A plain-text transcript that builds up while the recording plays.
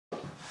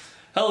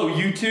Hello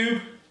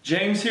YouTube,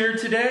 James here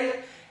today,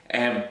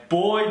 and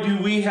boy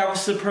do we have a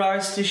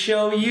surprise to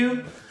show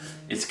you.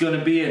 It's going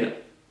to be an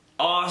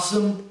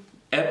awesome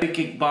epic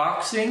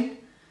unboxing,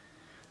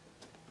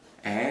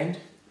 and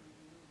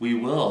we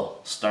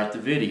will start the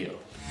video.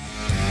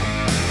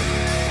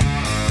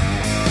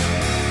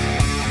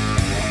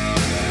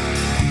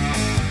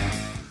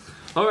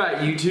 Alright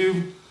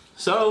YouTube,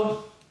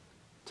 so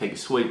take a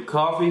swig of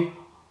coffee,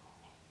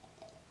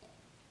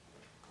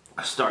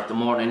 start the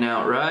morning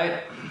out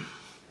right.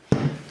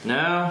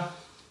 Now,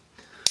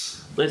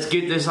 let's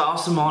get this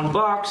awesome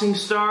unboxing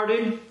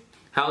started.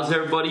 How's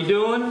everybody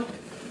doing?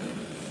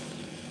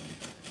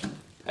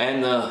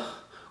 And the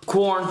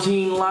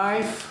quarantine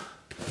life?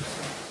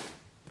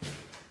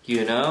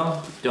 You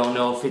know, don't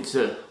know if it's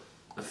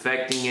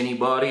affecting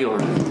anybody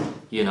or,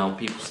 you know,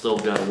 people still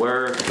gotta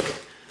work.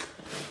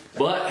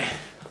 But,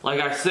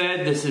 like I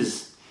said, this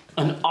is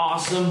an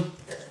awesome,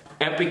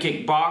 epic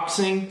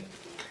unboxing.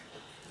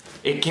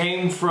 It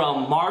came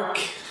from Marc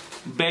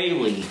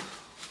Bailey.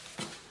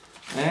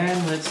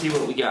 And let's see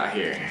what we got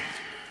here.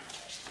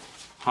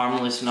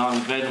 Harmless,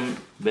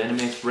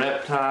 non-venomous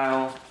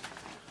reptile.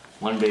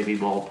 One baby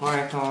ball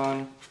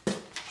python.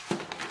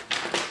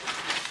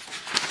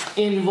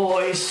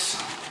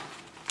 Invoice.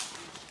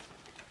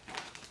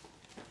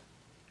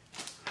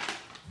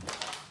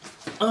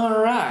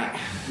 Alright,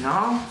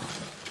 now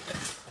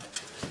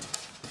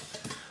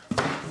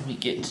we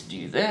get to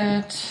do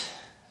that.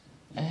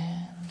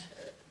 And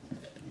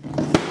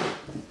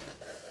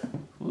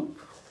whoop.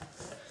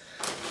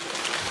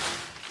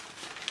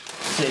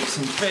 Take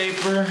some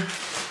paper.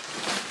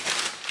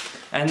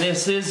 And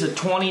this is a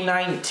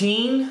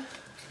 2019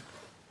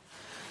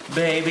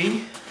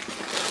 baby.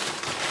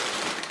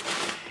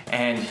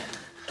 And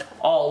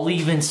I'll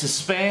leave in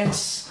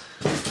suspense.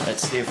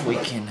 Let's see if we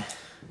can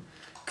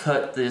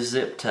cut this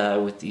zip tie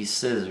with these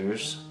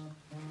scissors.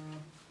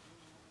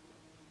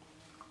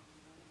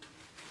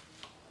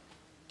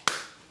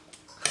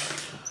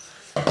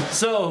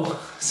 So,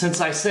 since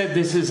I said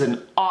this is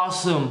an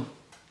awesome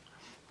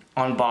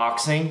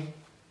unboxing,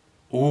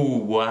 ooh,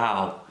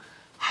 wow,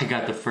 I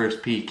got the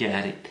first peek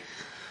at it.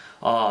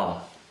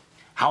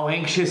 How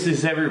anxious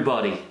is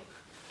everybody?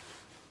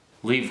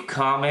 Leave a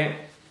comment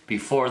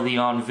before the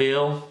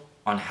unveil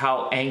on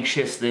how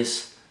anxious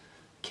this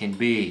can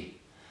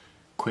be.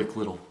 Quick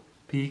little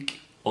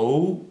peek.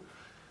 Oh.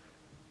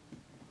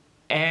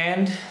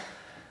 And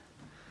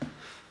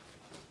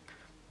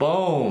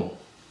boom.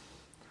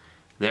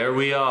 There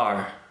we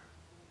are.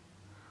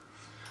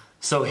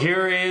 So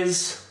here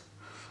is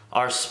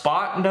our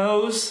spot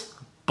nose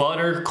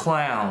butter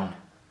clown.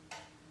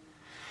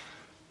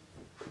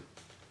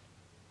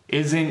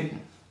 It's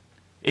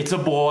a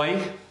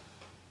boy.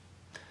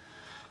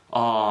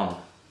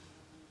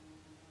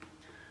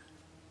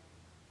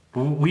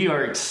 We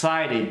are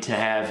excited to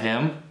have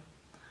him.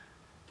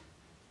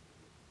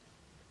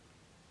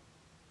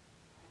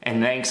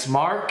 And thanks,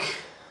 Marc.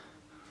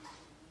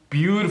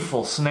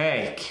 Beautiful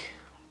snake.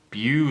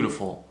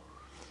 Beautiful.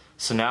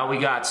 So now we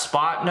got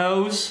spot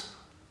nose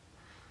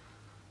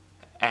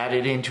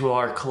added into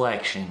our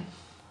collection.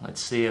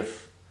 Let's see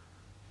if...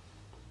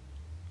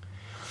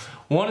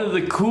 One of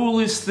the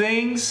coolest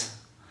things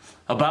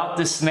about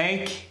the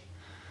snake,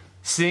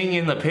 seeing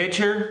in the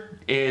picture,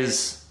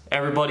 is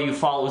everybody who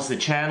follows the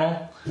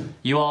channel,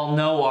 you all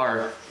know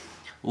our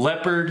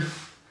leopard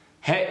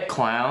het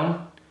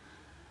clown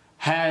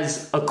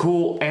has a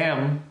cool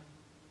M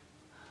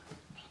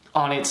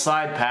on its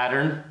side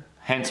pattern,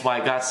 hence why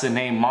it got the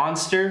name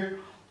Monster.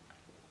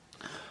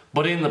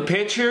 But in the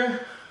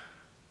picture,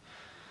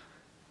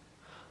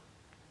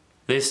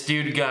 this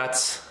dude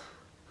got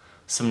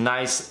some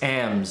nice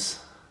M's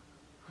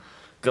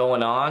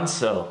going on,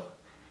 so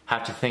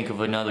have to think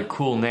of another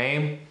cool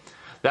name.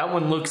 That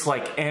one looks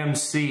like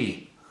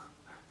MC.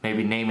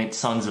 Maybe name it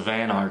Sons of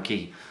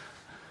Anarchy.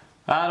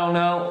 I don't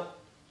know.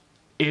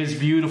 It is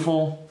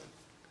beautiful.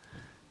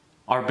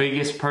 Our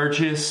biggest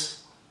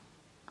purchase.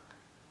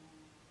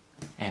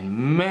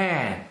 And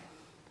man,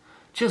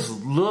 just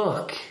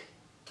look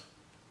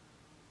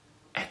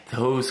at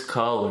those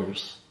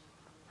colors.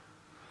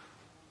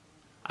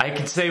 I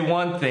can say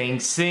one thing,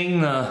 seeing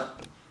the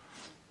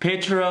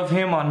picture of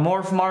him on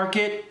Morph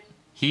Market,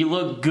 he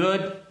looked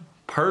good.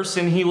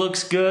 Person, he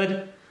looks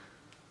good.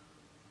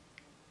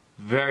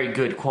 Very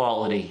good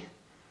quality.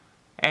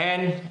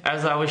 And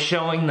as I was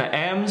showing the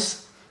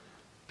M's,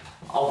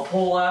 I'll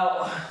pull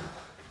out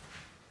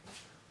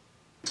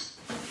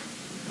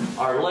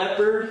our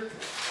leopard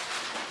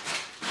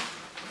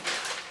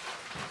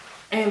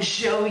and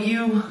show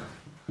you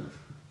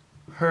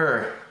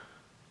her.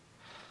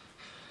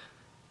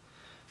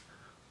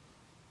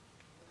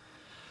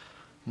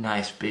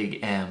 Nice big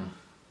M.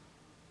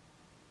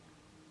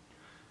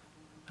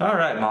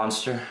 Alright,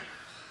 Monster.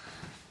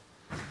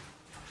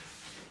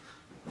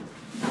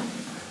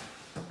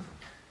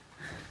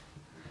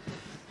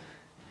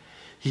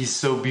 He's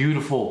so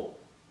beautiful.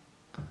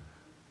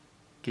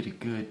 Get a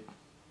good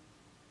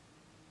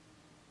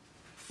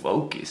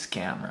focus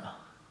camera.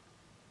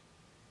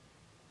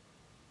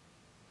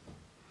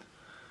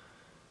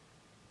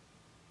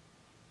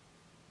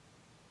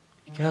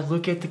 You gotta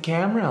look at the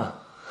camera.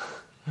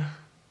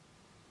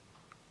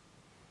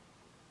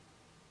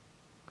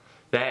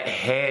 That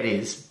head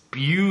is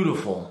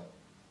beautiful.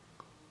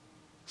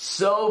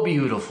 So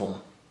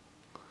beautiful.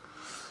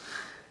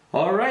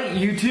 Alright,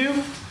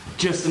 YouTube.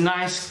 Just a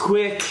nice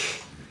quick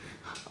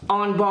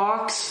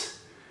unbox.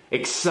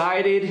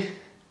 Excited.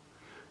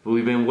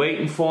 We've been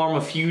waiting for them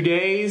a few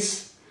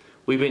days.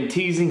 We've been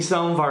teasing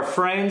some of our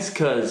friends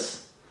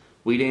because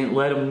we didn't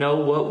let them know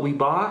what we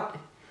bought.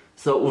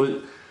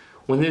 So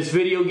when this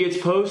video gets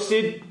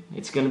posted,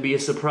 it's going to be a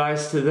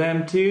surprise to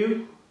them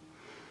too.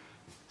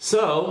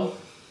 So,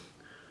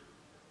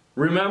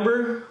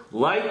 remember,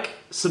 like,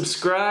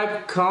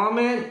 subscribe,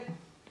 comment,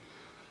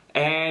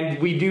 and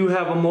we do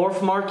have a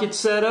morph market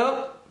set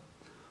up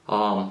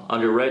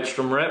under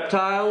Redstrom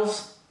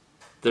Reptiles.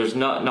 There's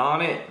nothing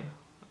on it,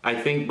 I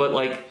think, but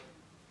like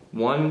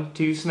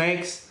 1-2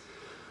 snakes.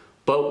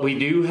 But we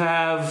do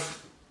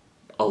have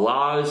a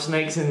lot of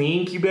snakes in the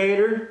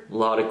incubator, a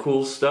lot of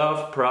cool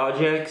stuff,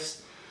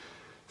 projects,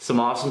 some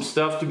awesome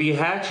stuff to be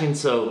hatching.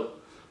 So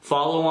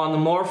follow on the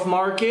morph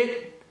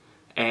market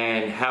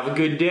and have a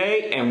good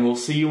day, and we'll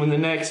see you in the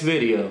next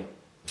video.